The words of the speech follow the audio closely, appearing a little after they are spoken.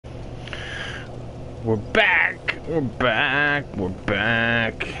We're back! We're back! We're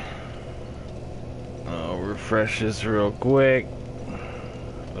back! I'll refresh this real quick.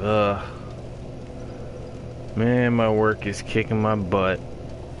 Ugh. Man, my work is kicking my butt.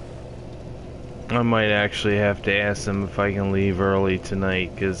 I might actually have to ask them if I can leave early tonight,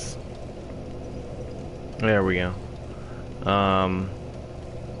 because... There we go.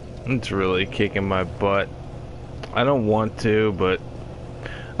 It's really kicking my butt. I don't want to, but...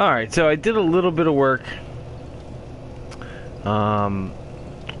 Alright, so I did a little bit of work.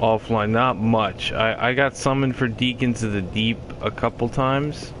 Offline, not much. I got summoned for Deacons of the Deep a couple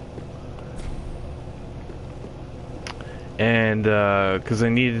times. And, because I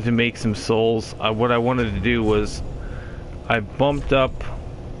needed to make some souls, what I wanted to do was... I bumped up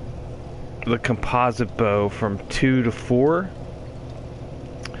the composite bow from 2 to 4.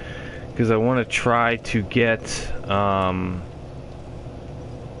 Because I want to try to get,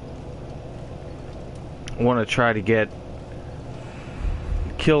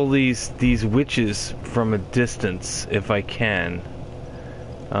 kill these witches from a distance if I can.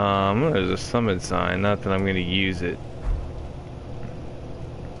 There's a summon sign, not that I'm going to use it.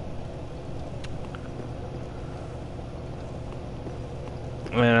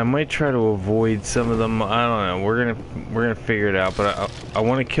 And I might try to avoid some of them. I don't know. We're gonna figure it out. But I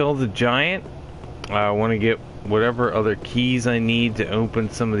want to kill the giant. I want to get whatever other keys I need to open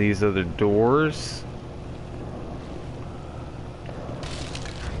some of these other doors.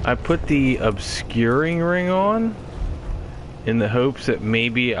 I put the obscuring ring on in the hopes that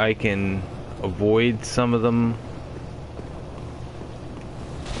maybe I can avoid some of them.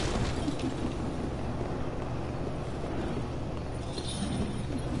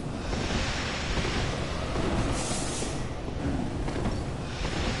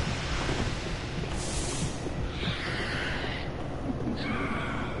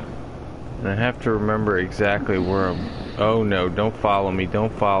 And I have to remember exactly where I'm... Oh no, don't follow me,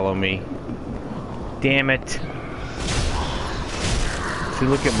 don't follow me. Damn it. See,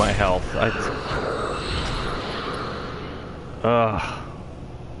 look at my health. Ugh.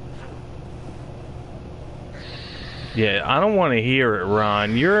 Yeah, I don't want to hear it,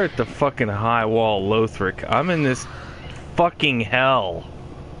 Ron. You're at the fucking high wall, Lothric. I'm in this fucking hell.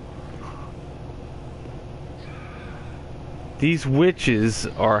 These witches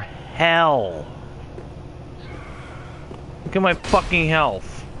are hell. Look at my fucking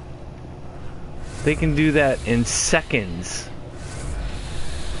health. They can do that in seconds.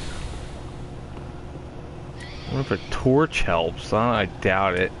 I wonder if a torch helps. I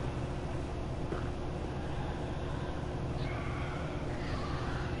doubt it.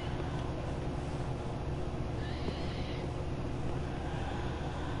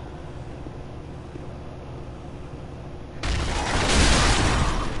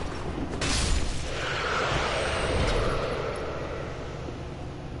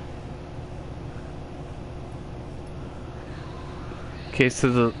 Okay,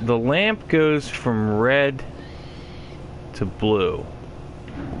 so the lamp goes from red to blue.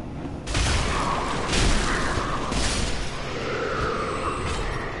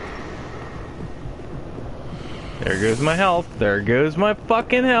 There goes my health. There goes my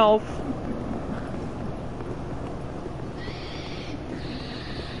fucking health.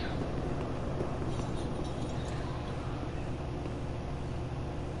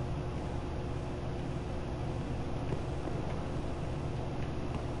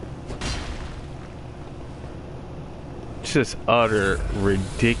 Just utter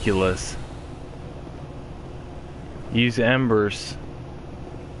ridiculous. Use embers.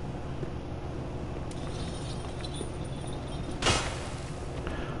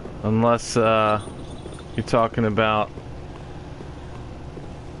 Unless you're talking about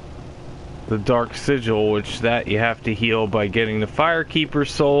the Dark Sigil, which that you have to heal by getting the Firekeeper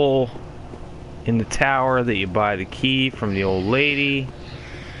soul in the tower that you buy the key from the old lady.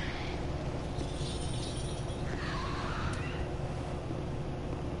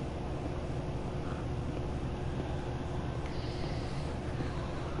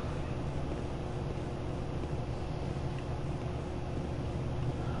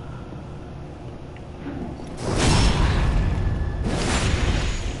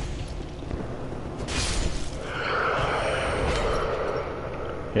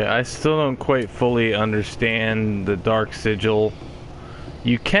 Yeah, I still don't quite fully understand the Dark Sigil.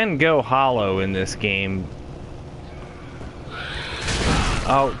 You can go hollow in this game.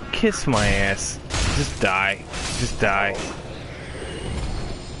 Oh, kiss my ass. Just die. Just die.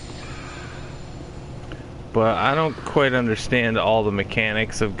 But I don't quite understand all the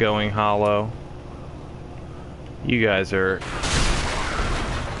mechanics of going hollow. You guys are...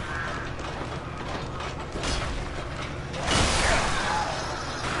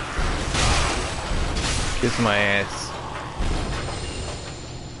 Kiss my ass.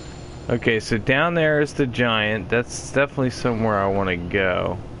 Okay, so down there is the giant. That's definitely somewhere I want to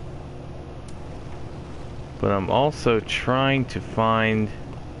go. But I'm also trying to find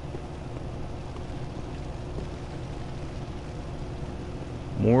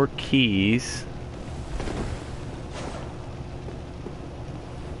more keys.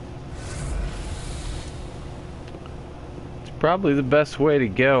 It's probably the best way to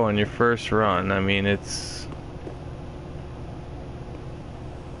go on your first run. I mean, it's...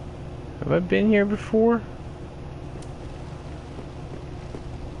 Have I been here before?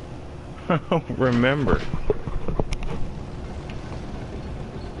 I don't remember.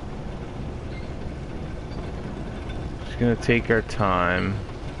 Just gonna take our time.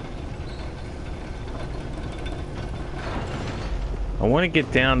 I want to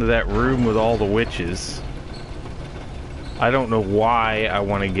get down to that room with all the witches. I don't know why I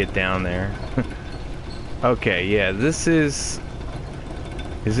want to get down there. Okay, yeah, this is...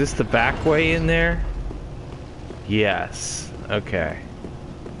 Is this the back way in there? Yes. Okay.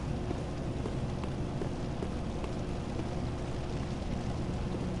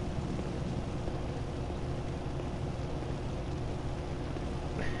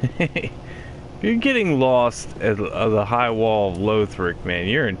 If you're getting lost at the high wall of Lothric, man,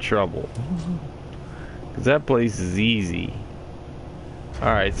 you're in trouble. Because that place is easy.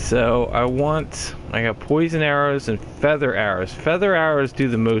 Alright, so I got poison arrows and feather arrows. Feather arrows do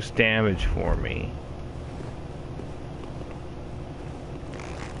the most damage for me.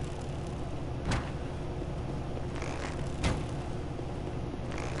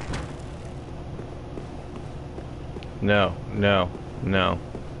 No, no, no.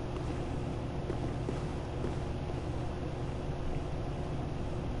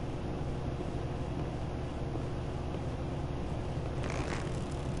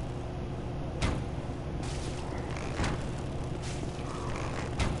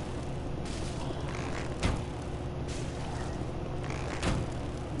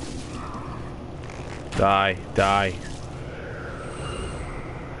 Die, die.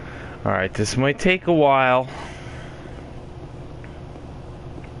 Alright, this might take a while.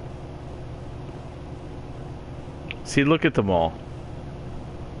 See, look at them all.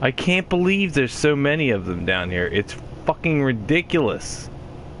 I can't believe there's so many of them down here. It's fucking ridiculous.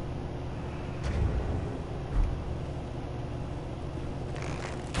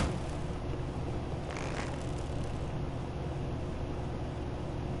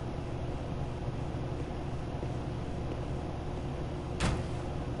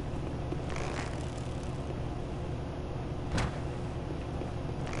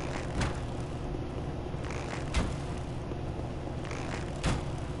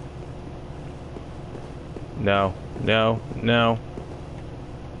 No, no, no.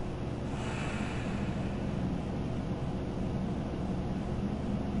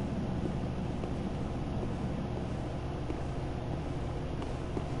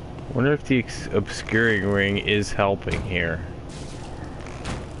 Wonder if the obscuring ring is helping here.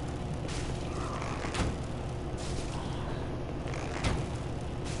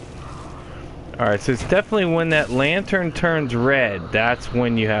 Alright, so it's definitely when that lantern turns red, that's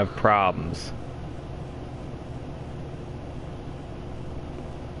when you have problems.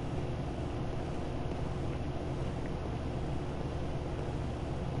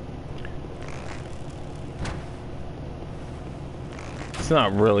 It's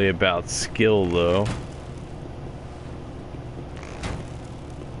not really about skill, though.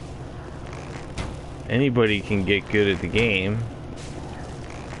 Anybody can get good at the game.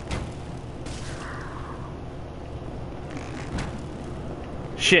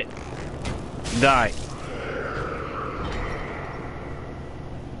 Shit. Die.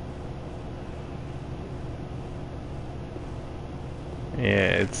 Yeah,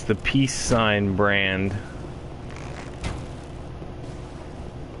 it's the peace sign brand.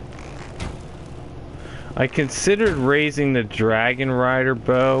 I considered raising the Dragon Rider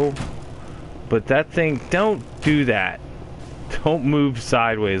bow, but that thing, don't do that. Don't move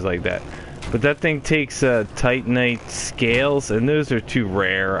sideways like that. But that thing takes Titanite scales, and those are too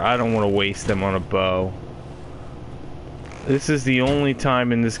rare. I don't want to waste them on a bow. This is the only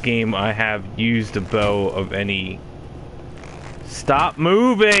time in this game I have used a bow of any... Stop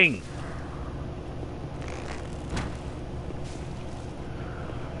moving!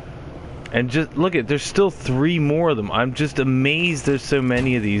 And just look at, there's still 3 more of them. I'm just amazed there's so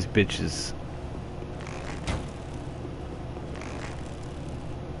many of these bitches.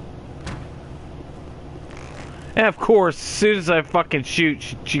 And of course, as soon as I fucking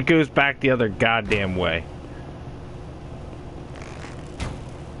shoot, she goes back the other goddamn way.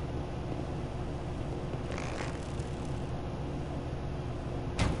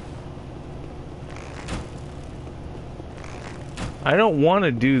 I don't want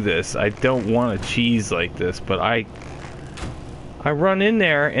to do this. I don't want to cheese like this, but I run in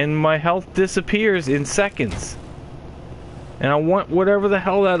there and my health disappears in seconds. And I want whatever the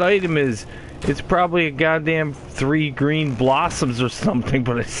hell that item is. It's probably a goddamn 3 green blossoms or something,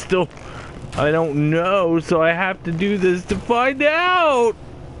 but I don't know, so I have to do this to find out.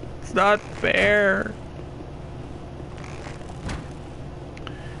 It's not fair.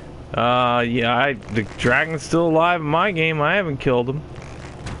 Yeah, the dragon's still alive in my game. I haven't killed him.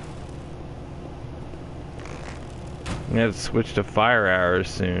 I'm gonna have to switch to fire arrows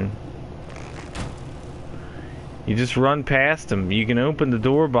soon. You just run past him. You can open the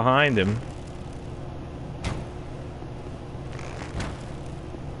door behind him.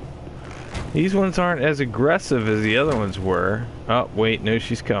 These ones aren't as aggressive as the other ones were. Oh, wait, no,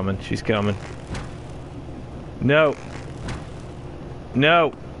 she's coming. She's coming. No.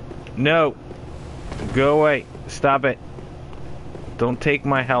 No. No. Go away. Stop it. Don't take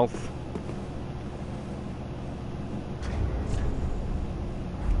my health.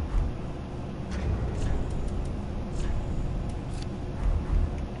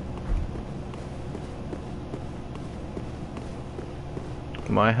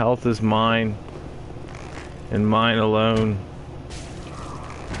 My health is mine, and mine alone.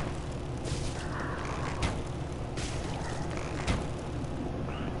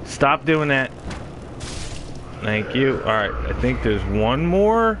 Stop doing that. Thank you. Alright, I think there's one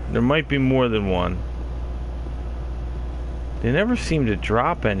more. There might be more than one. They never seem to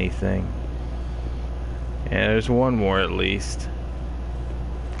drop anything. Yeah, there's one more at least.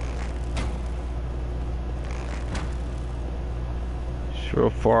 Real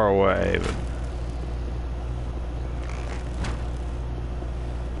far away, but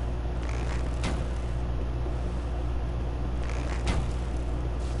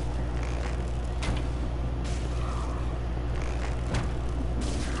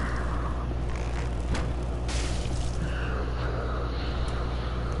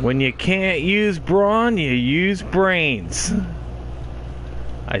when you can't use brawn, you use brains.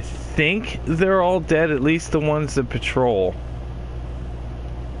 I think they're all dead, at least the ones that patrol.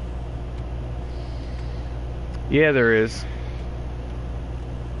 Yeah, there is.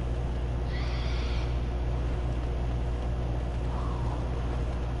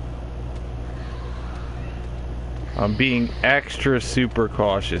 I'm being extra super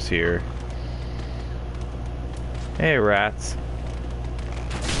cautious here. Hey, rats.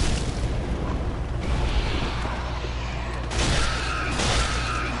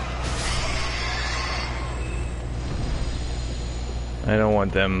 I don't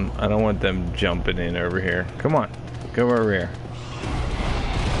want them jumping in over here. Come on. Go over here.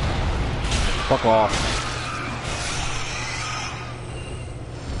 Fuck off.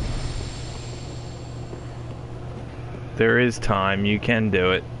 There is time. You can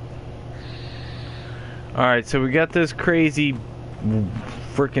do it. Alright, so we got those crazy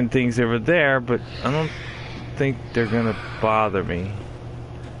freaking things over there, but I don't think they're gonna bother me.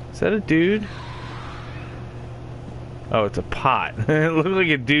 Is that a dude? Oh, it's a pot. It looks like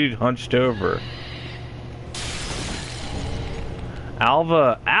a dude hunched over.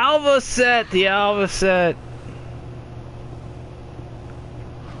 Alva set! The Alva set!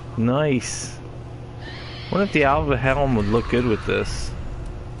 Nice. I wonder if the Alva helm would look good with this.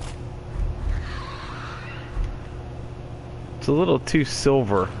 It's a little too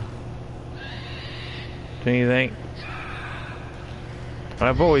silver. Don't you think?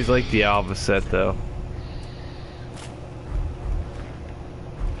 I've always liked the Alva set though.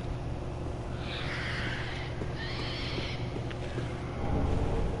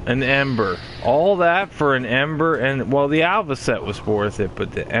 An ember. All that for an ember, and well, the Alva set was worth it,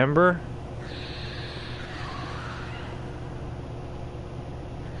 but the ember?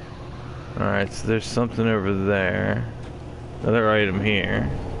 Alright, so there's something over there. Another item here.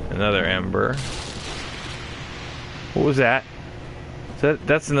 Another ember. What was that?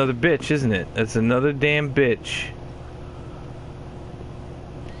 That's another bitch, isn't it? That's another damn bitch.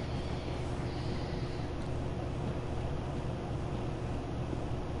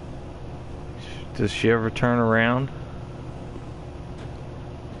 Does she ever turn around?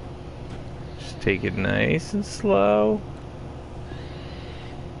 Just take it nice and slow.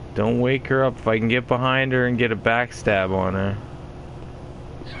 Don't wake her up. If I can get behind her and get a backstab on her.